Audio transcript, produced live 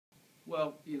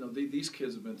Well, these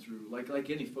kids have been through, like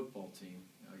any football team.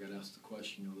 I got asked the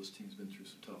question, this team's been through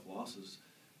some tough losses.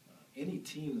 Any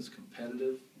team that's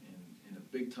competitive in a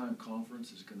big-time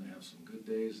conference is going to have some good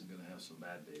days and going to have some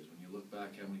bad days. When you look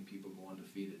back how many people go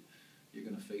undefeated, you're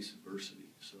going to face adversity.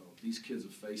 So these kids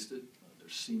have faced it. They're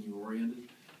senior-oriented.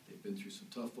 They've been through some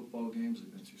tough football games.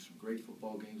 They've been through some great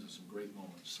football games and some great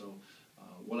moments. So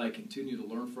what I continue to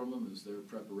learn from them is their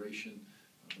preparation,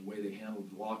 the way they handled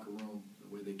the locker room,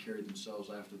 the way they carried themselves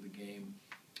after the game,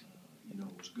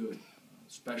 was good,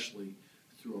 especially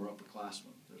through our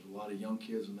upperclassmen. There's a lot of young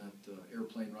kids in that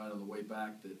airplane ride on the way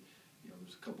back that,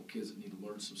 there's a couple kids that need to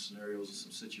learn some scenarios and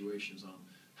some situations on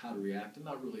how to react, and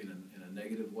not really in a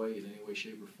negative way in any way,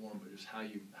 shape, or form, but just how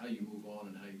you move on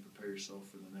and how you prepare yourself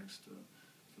for the next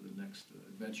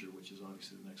adventure, which is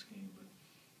obviously the next game. But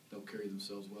they'll carry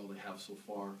themselves well. They have so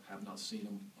far. Have not seen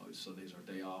them. Obviously, Sunday's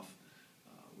our day off.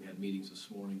 We had meetings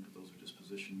this morning, but those are just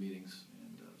position meetings,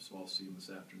 and so I'll see them this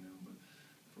afternoon. But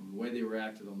from the way they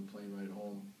reacted on the plane ride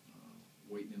home,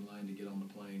 waiting in line to get on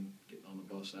the plane, getting on the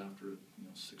bus after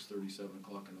 6:30, 7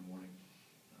 o'clock in the morning,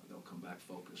 they'll come back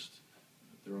focused.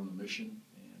 They're on the mission,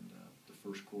 and the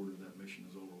first quarter of that mission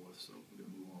is over with, so we're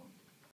going to move on.